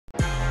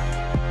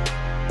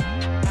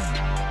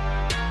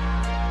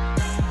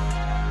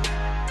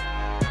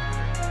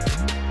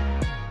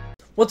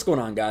What's going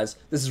on, guys?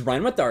 This is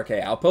Ryan with the RK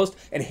Outpost,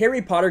 and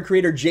Harry Potter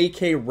creator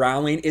J.K.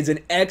 Rowling is an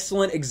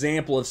excellent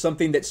example of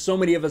something that so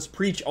many of us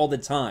preach all the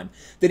time,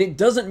 that it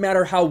doesn't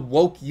matter how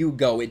woke you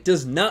go, it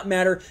does not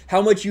matter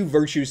how much you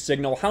virtue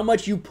signal, how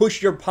much you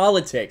push your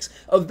politics.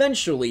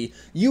 Eventually,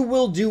 you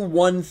will do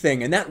one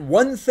thing, and that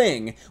one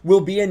thing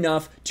will be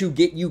enough to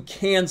get you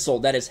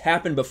canceled. That has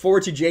happened before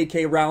to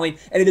J.K. Rowling,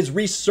 and it is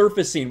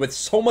resurfacing with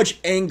so much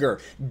anger,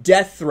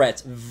 death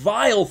threats,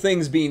 vile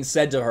things being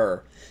said to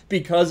her,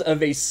 because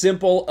of a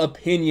simple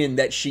opinion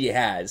that she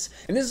has.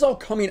 And this is all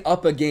coming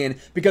up again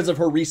because of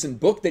her recent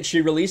book that she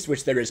released,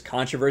 which there is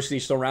controversy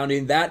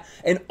surrounding that,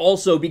 and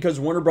also because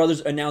Warner Brothers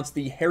announced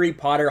the Harry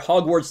Potter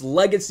Hogwarts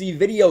Legacy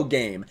video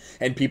game,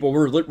 and people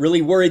were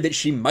really worried that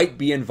she might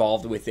be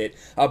involved with it.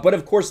 But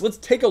of course, let's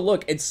take a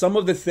look at some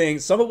of the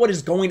things, some of what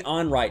is going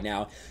on right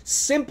now,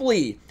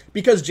 simply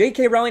because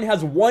J.K. Rowling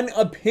has one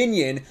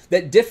opinion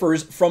that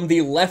differs from the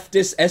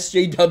leftist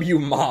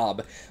SJW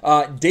mob.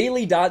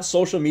 Daily Dot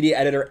social media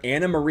editor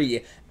Anna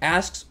Marie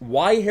asks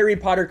why Harry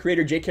Potter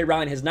creator J.K.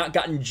 Rowling has not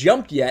gotten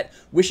jumped yet,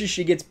 wishes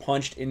she gets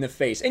punched in the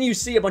face. And you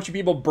see a bunch of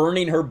people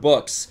burning her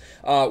books.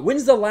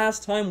 When's the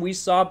last time we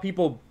saw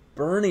people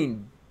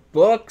burning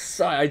books?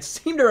 I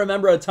seem to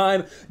remember a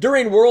time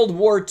during World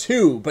War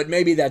II, but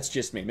maybe that's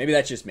just me. Maybe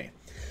that's just me.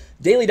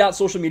 Daily Dot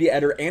social media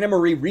editor Anna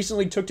Marie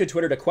recently took to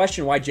Twitter to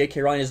question why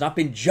J.K. Rowling has not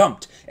been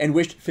jumped and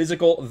wished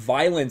physical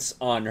violence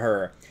on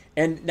her.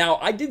 And now,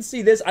 I did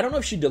see this. I don't know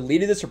if she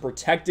deleted this or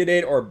protected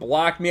it or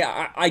blocked me.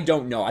 I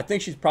don't know. I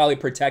think she's probably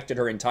protected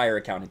her entire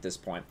account at this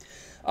point.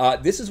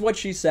 This is what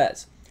she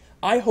says.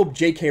 I hope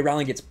J.K.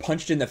 Rowling gets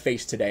punched in the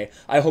face today.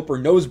 I hope her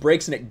nose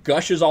breaks and it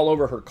gushes all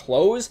over her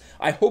clothes.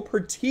 I hope her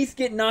teeth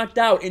get knocked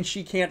out and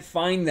she can't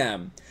find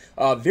them.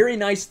 Very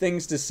nice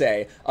things to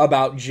say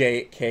about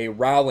J.K.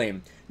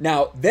 Rowling.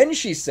 Now, then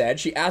she said,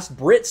 she asked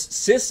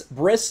cis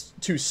Brits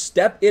to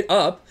step it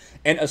up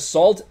and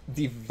assault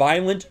the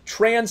violent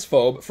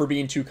transphobe for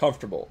being too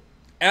comfortable.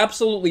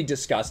 Absolutely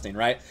disgusting,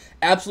 right?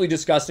 Absolutely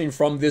disgusting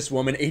from this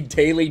woman, a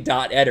Daily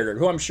Dot editor,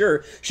 who I'm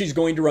sure she's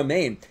going to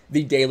remain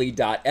the Daily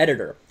Dot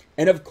editor.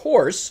 And of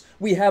course,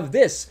 we have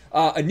this,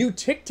 a new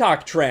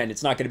TikTok trend.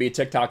 It's not going to be a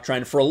TikTok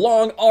trend for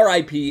long,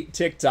 RIP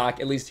TikTok,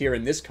 at least here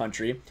in this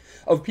country,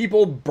 of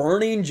people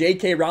burning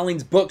J.K.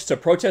 Rowling's books to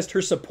protest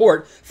her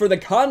support for the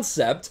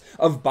concept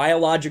of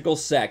biological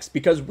sex.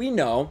 Because we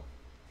know,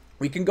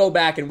 we can go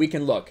back and we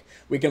can look.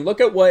 We can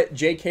look at what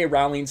J.K.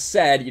 Rowling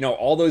said, you know,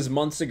 all those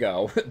months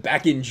ago,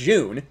 back in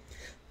June,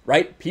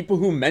 right? People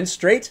who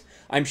menstruate.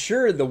 I'm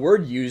sure the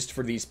word used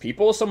for these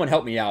people, someone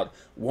help me out,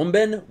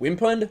 woman,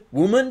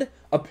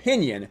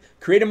 opinion,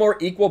 create a more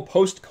equal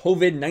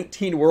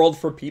post-COVID-19 world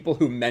for people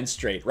who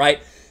menstruate,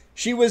 right?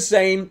 She was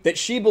saying that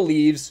she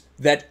believes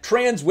that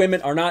trans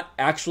women are not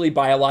actually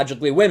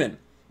biologically women.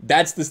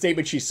 That's the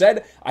statement she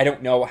said. I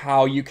don't know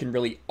how you can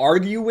really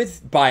argue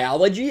with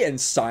biology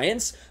and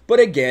science, but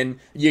again,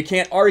 you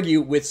can't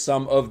argue with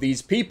some of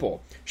these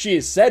people. She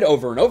has said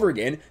over and over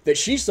again that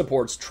she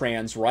supports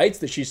trans rights,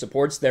 that she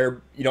supports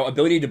their,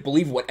 ability to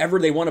believe whatever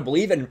they want to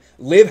believe and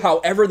live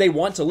however they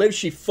want to live.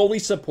 She fully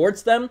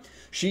supports them.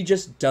 She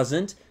just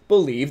doesn't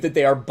believe that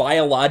they are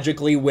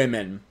biologically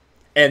women.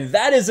 And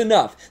that is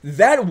enough.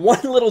 That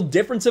one little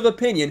difference of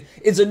opinion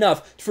is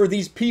enough for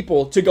these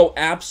people to go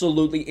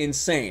absolutely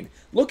insane.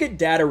 Look at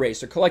Data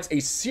Racer, collects a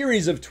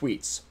series of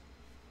tweets,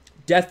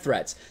 death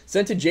threats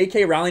sent to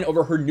J.K. Rowling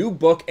over her new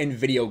book and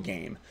video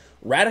game.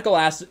 Radical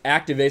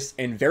activists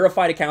and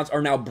verified accounts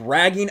are now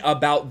bragging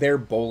about their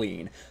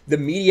bullying. The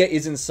media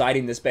is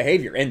inciting this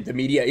behavior, and the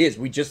media is.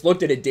 We just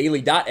looked at a Daily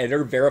Dot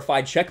editor,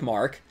 verified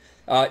checkmark,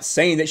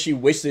 saying that she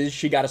wishes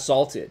she got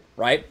assaulted,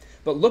 right?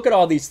 But look at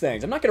all these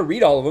things. I'm not going to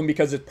read all of them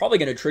because it's probably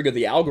going to trigger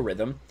the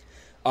algorithm.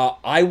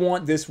 I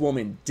want this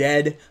woman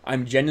dead.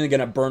 I'm genuinely going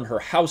to burn her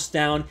house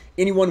down.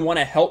 Anyone want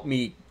to help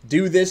me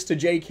do this to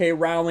J.K.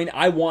 Rowling?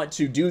 I want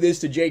to do this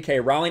to J.K.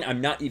 Rowling.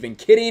 I'm not even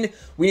kidding.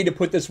 We need to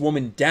put this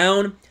woman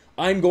down.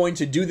 I'm going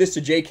to do this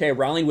to J.K.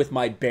 Rowling with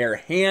my bare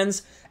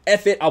hands.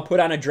 F it, I'll put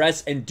on a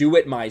dress and do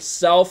it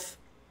myself.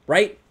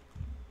 Right?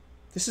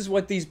 This is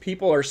what these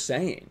people are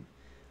saying.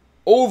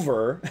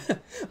 Over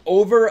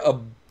a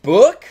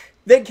book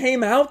that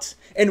came out?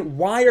 And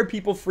why are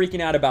people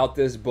freaking out about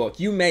this book?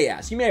 You may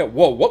ask.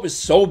 Whoa, what was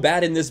so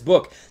bad in this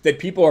book that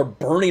people are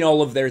burning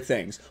all of their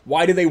things?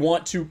 Why do they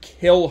want to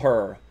kill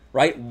her?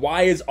 Right?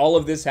 Why is all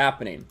of this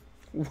happening?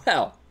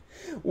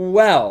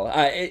 Well,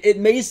 it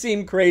may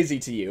seem crazy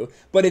to you,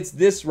 but it's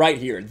this right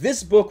here.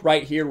 This book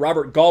right here,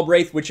 Robert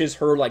Galbraith, which is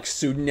her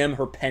pseudonym,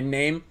 her pen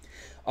name,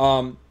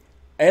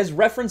 as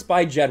referenced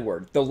by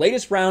Jedward, the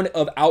latest round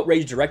of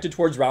outrage directed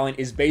towards Rowling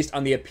is based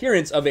on the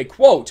appearance of a,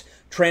 quote,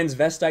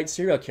 transvestite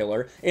serial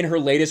killer in her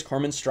latest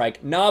Cormoran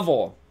Strike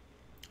novel.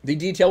 The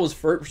detail was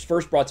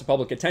first brought to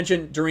public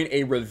attention during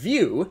a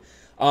review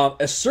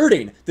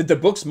asserting that the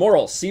book's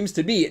moral seems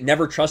to be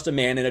never trust a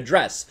man in a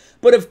dress.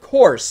 But of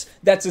course,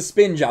 that's a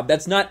spin job.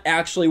 That's not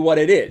actually what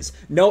it is.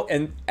 No,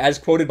 and as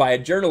quoted by a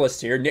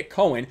journalist here, Nick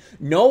Cohen,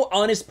 no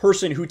honest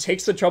person who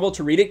takes the trouble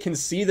to read it can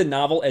see the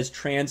novel as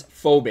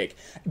transphobic.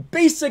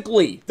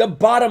 Basically, the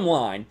bottom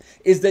line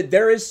is that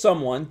there is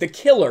someone, the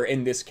killer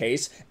in this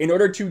case, in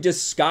order to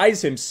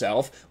disguise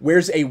himself,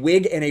 wears a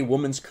wig and a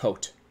woman's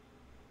coat.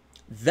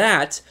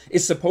 That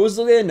is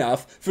supposedly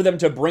enough for them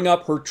to bring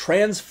up her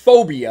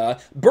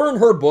transphobia, burn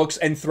her books,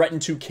 and threaten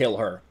to kill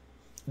her.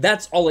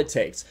 That's all it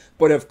takes.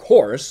 But of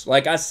course,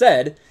 like I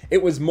said,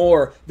 it was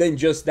more than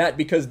just that,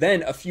 because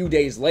then a few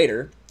days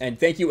later, and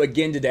thank you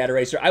again to Data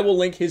Racer, I will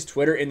link his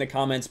Twitter in the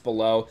comments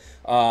below.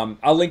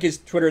 I'll link his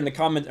Twitter in the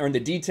comment or in the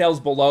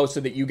details below so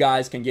that you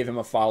guys can give him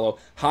a follow.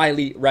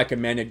 Highly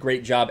recommended.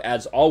 Great job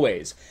as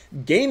always.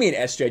 Gaming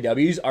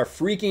SJWs are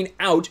freaking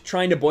out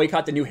trying to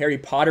boycott the new Harry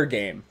Potter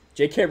game.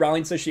 J.K.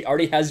 Rowling says she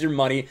already has your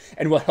money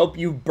and will help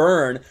you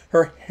burn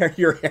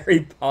your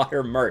Harry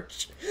Potter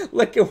merch.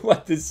 Look at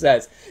what this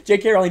says.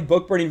 J.K. Rowling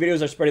book burning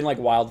videos are spreading like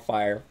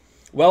wildfire.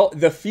 Well,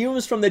 the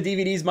fumes from the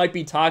DVDs might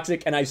be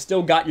toxic, and I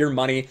still got your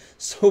money,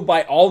 so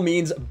by all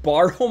means,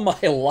 borrow my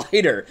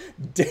lighter.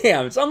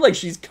 Damn, it sounds like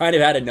she's kind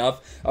of had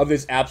enough of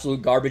this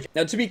absolute garbage.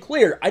 Now, to be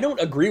clear, I don't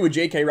agree with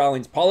J.K.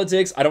 Rowling's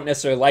politics. I don't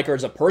necessarily like her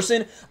as a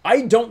person.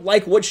 I don't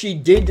like what she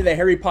did to the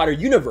Harry Potter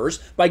universe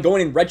by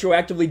going and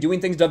retroactively doing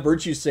things to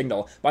Virtue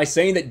Signal, by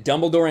saying that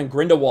Dumbledore and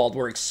Grindelwald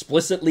were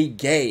explicitly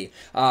gay,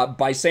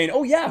 by saying,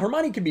 oh yeah,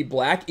 Hermione could be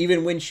black,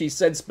 even when she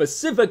said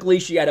specifically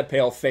she had a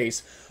pale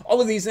face. All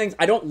of these things,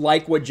 I don't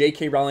like what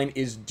J.K. Rowling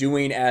is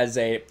doing as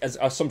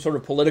some sort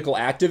of political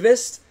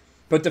activist,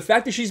 but the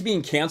fact that she's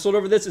being canceled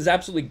over this is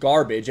absolutely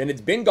garbage, and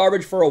it's been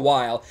garbage for a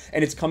while,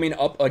 and it's coming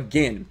up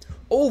again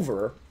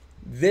over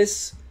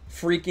this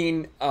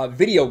freaking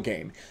video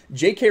game.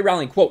 J.K.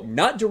 Rowling, quote,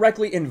 not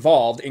directly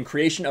involved in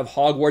creation of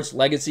Hogwarts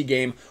Legacy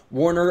game,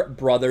 Warner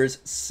Brothers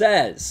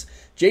says.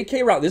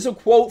 J.K. Rowling, this is a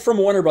quote from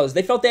Warner Brothers.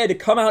 They felt they had to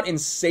come out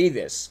and say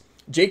this.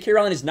 J.K.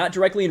 Rowling is not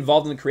directly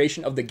involved in the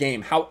creation of the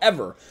game.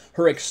 However,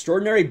 her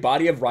extraordinary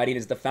body of writing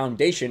is the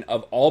foundation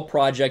of all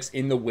projects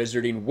in the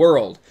wizarding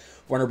world,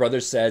 Warner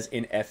Brothers says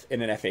in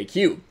an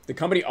FAQ. The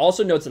company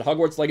also notes that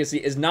Hogwarts Legacy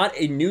is not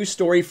a new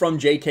story from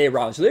J.K.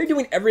 Rowling. So they're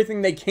doing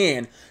everything they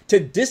can to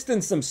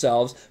distance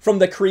themselves from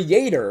the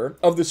creator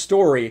of the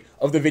story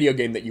of the video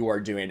game that you are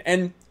doing.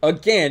 And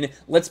again,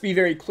 let's be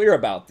very clear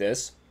about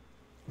this.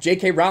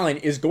 J.K. Rowling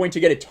is going to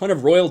get a ton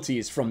of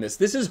royalties from this.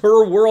 This is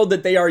her world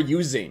that they are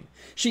using.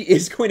 She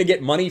is going to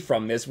get money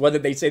from this, whether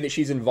they say that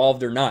she's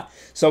involved or not.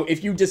 So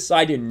if you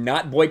decide to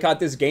not boycott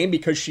this game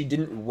because she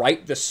didn't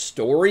write the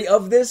story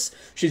of this,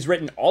 she's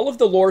written all of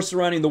the lore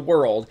surrounding the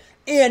world,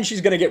 and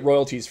she's going to get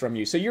royalties from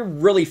you. So you're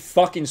really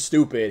fucking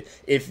stupid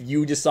if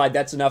you decide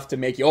that's enough to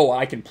make you, oh,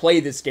 I can play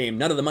this game.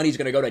 None of the money's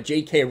going to go to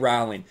J.K.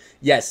 Rowling.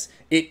 Yes,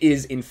 it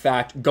is in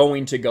fact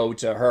going to go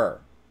to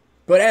her.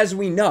 But as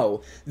we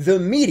know, the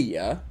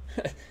media,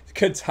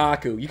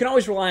 Kotaku, you can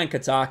always rely on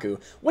Kotaku.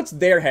 What's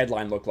their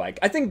headline look like?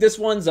 I think this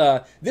one's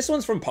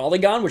from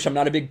Polygon, which I'm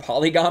not a big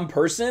Polygon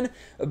person,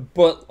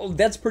 but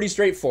that's pretty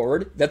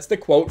straightforward. That's the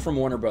quote from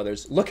Warner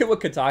Brothers. Look at what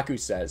Kotaku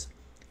says.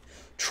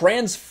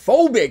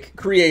 Transphobic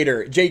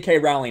creator J.K.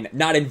 Rowling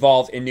not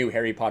involved in new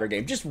Harry Potter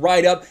game. Just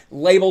right up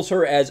labels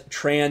her as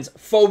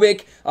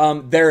transphobic.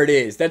 There it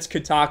is. That's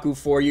Kotaku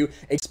for you.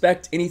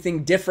 Expect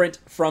anything different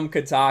from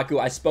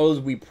Kotaku? I suppose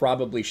we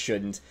probably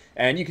shouldn't.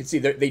 And you can see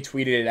that they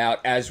tweeted it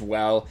out as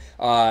well.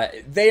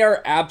 They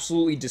are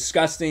absolutely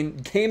disgusting.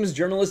 Games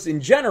journalists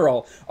in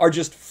general are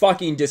just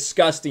fucking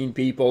disgusting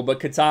people. But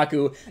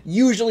Kotaku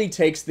usually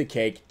takes the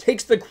cake,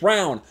 takes the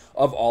crown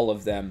of all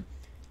of them.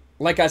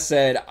 Like I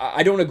said,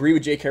 I don't agree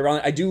with J.K.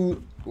 Rowling. I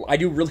do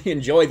really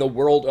enjoy the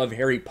world of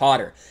Harry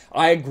Potter.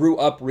 I grew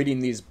up reading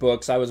these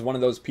books. I was one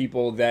of those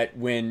people that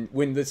when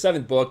the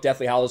 7th book,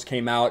 Deathly Hallows,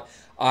 came out,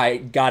 I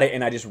got it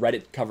and I just read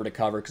it cover to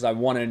cover because I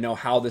wanted to know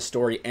how the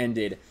story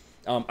ended.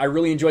 I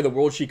really enjoy the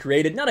world she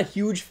created. Not a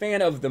huge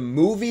fan of the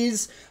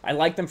movies. I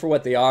like them for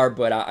what they are,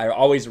 but I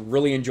always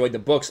really enjoyed the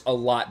books a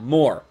lot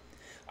more.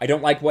 I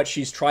don't like what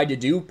she's tried to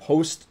do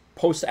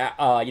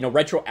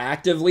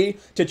retroactively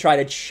to try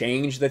to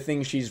change the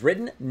things she's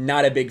written.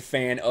 Not a big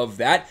fan of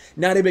that.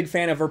 Not a big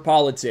fan of her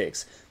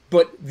politics.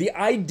 But the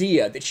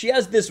idea that she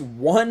has this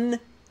one,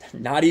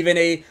 not even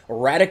a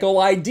radical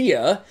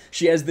idea,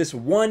 she has this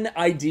one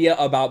idea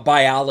about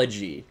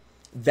biology.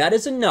 That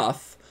is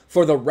enough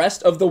for the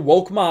rest of the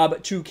woke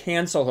mob to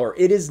cancel her.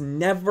 It is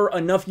never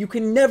enough. You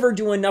can never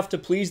do enough to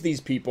please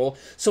these people,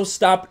 so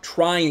stop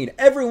trying.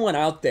 Everyone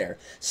out there,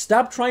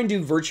 stop trying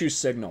to virtue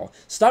signal.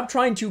 Stop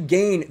trying to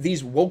gain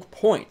these woke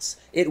points.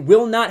 It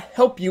will not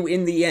help you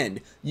in the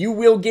end. You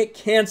will get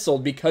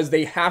canceled because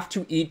they have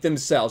to eat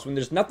themselves. When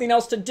there's nothing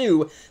else to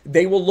do,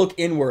 they will look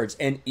inwards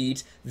and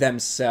eat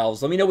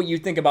themselves. Let me know what you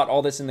think about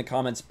all this in the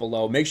comments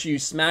below. Make sure you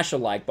smash a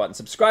like button,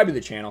 subscribe to the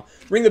channel,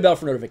 ring the bell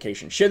for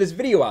notifications, share this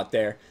video out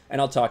there,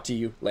 and I'll talk to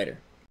you later.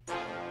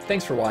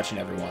 Thanks for watching,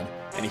 everyone,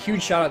 and a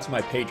huge shout out to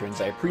my patrons.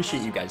 I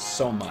appreciate you guys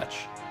so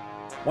much.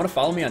 Want to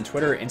follow me on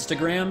Twitter or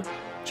Instagram?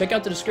 check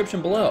out the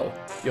description below.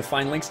 You'll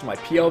find links to my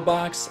P.O.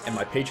 box and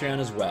my Patreon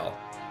as well.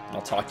 And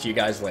I'll talk to you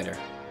guys later.